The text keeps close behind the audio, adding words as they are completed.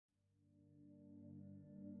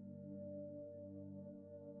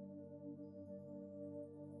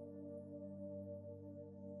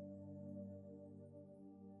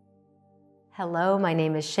Hello, my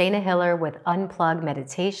name is Shayna Hiller with Unplug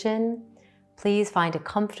Meditation. Please find a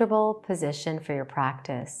comfortable position for your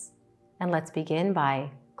practice. And let's begin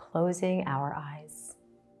by closing our eyes.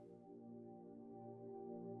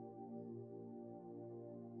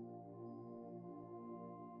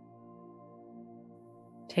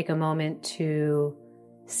 Take a moment to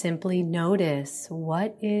simply notice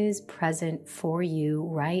what is present for you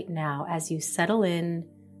right now as you settle in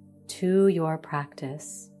to your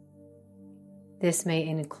practice. This may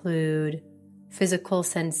include physical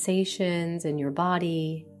sensations in your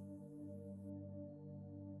body,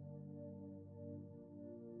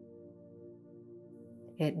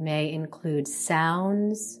 it may include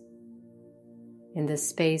sounds in the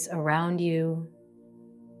space around you.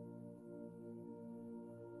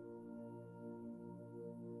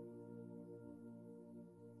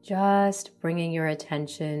 Just bringing your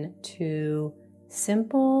attention to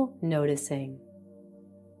simple noticing.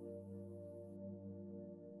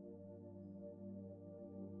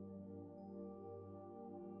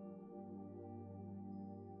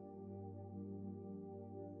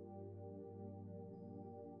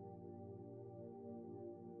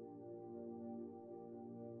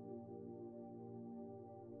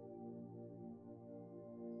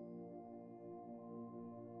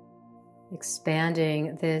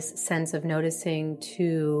 Expanding this sense of noticing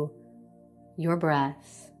to your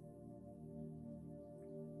breath,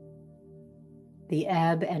 the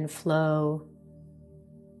ebb and flow,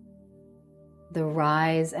 the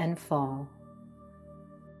rise and fall.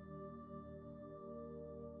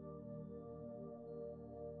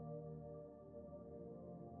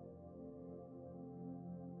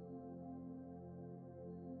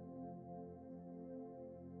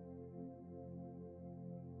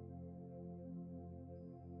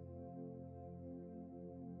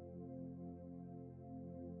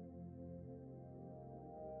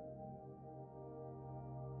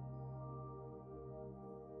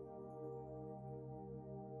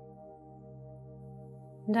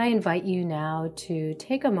 And I invite you now to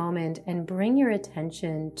take a moment and bring your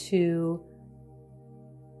attention to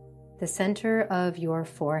the center of your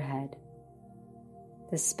forehead,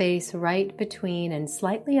 the space right between and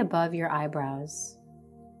slightly above your eyebrows.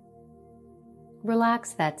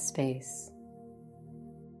 Relax that space.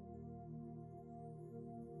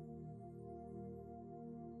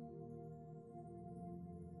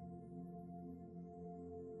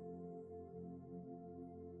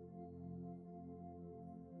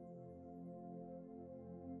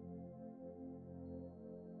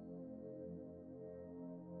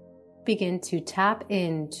 Begin to tap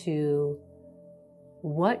into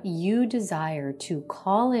what you desire to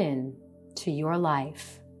call in to your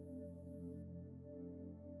life.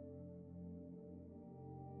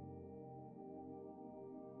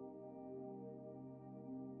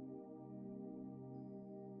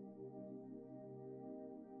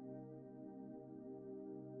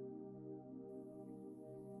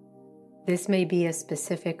 This may be a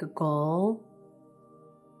specific goal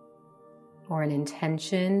or an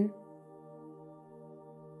intention,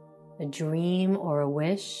 a dream or a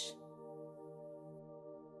wish.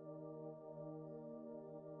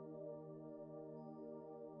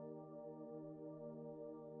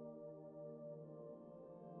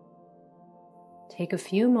 Take a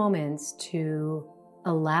few moments to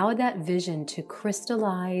allow that vision to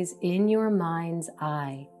crystallize in your mind's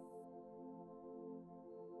eye.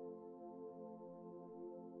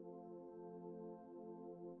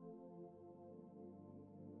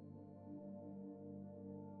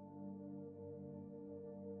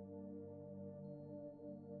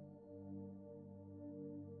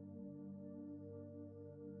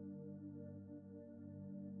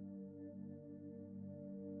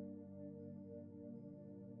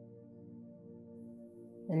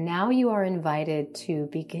 And now you are invited to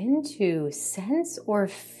begin to sense or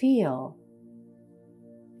feel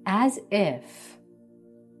as if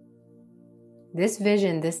this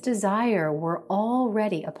vision, this desire were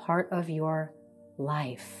already a part of your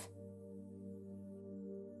life.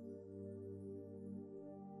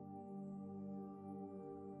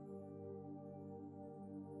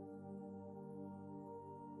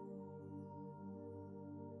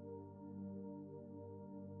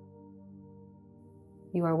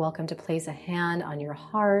 You are welcome to place a hand on your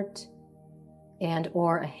heart and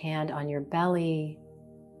or a hand on your belly,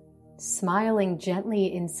 smiling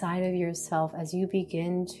gently inside of yourself as you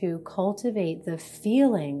begin to cultivate the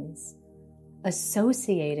feelings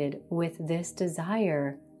associated with this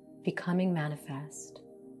desire becoming manifest.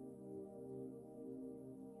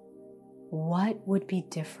 What would be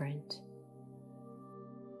different?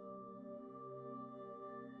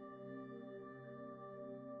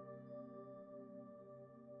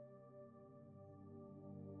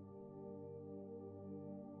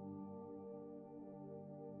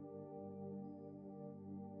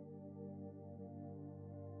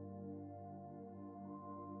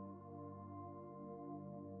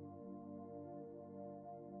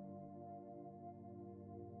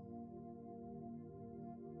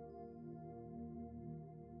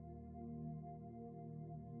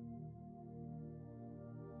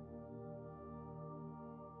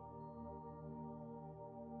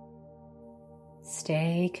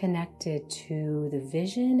 Stay connected to the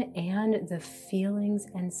vision and the feelings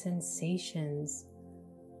and sensations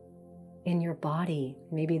in your body.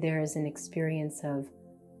 Maybe there is an experience of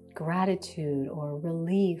gratitude or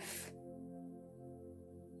relief,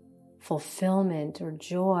 fulfillment or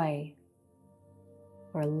joy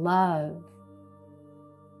or love.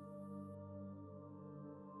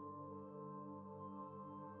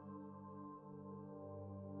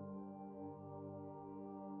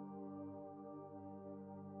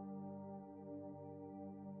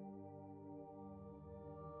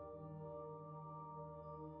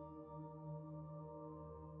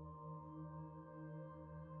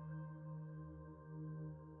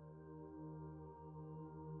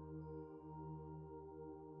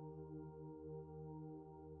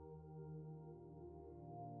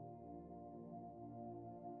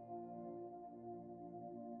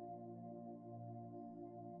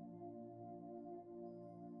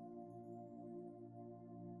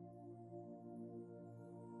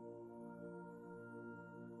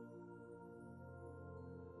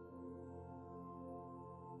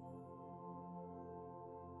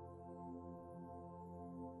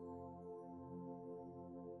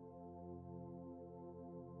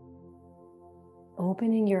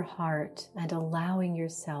 Opening your heart and allowing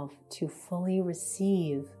yourself to fully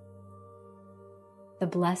receive the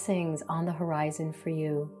blessings on the horizon for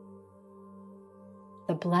you,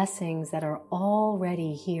 the blessings that are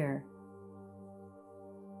already here.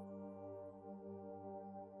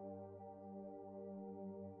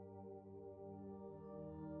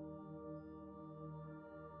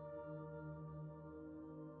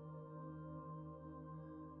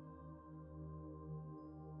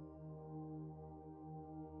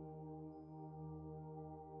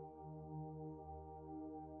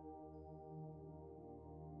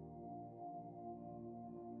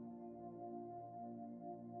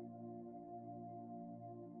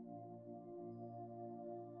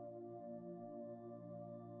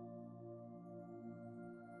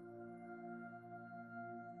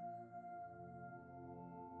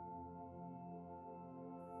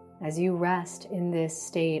 As you rest in this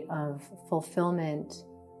state of fulfillment,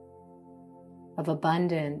 of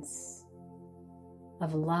abundance,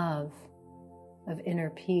 of love, of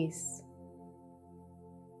inner peace,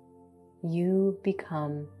 you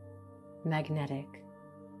become magnetic.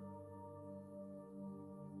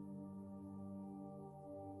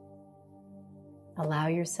 Allow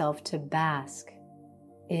yourself to bask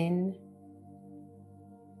in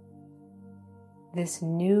this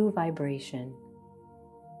new vibration,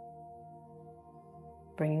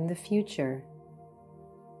 bringing the future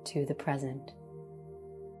to the present.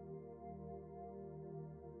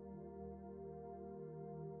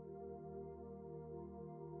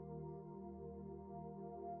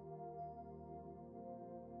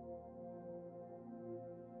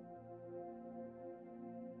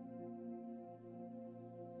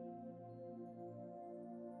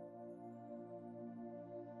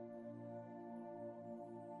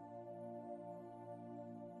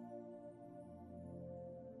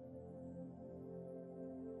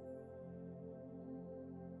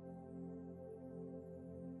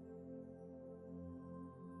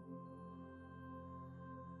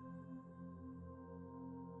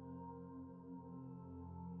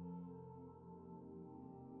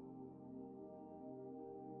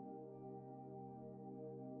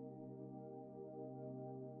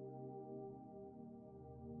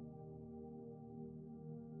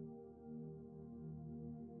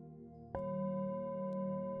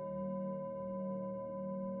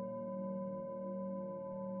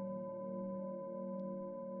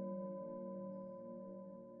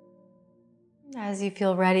 As you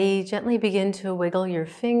feel ready, gently begin to wiggle your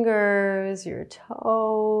fingers, your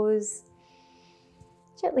toes.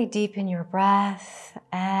 Gently deepen your breath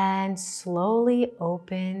and slowly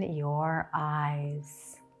open your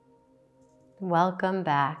eyes. Welcome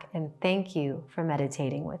back and thank you for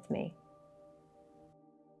meditating with me.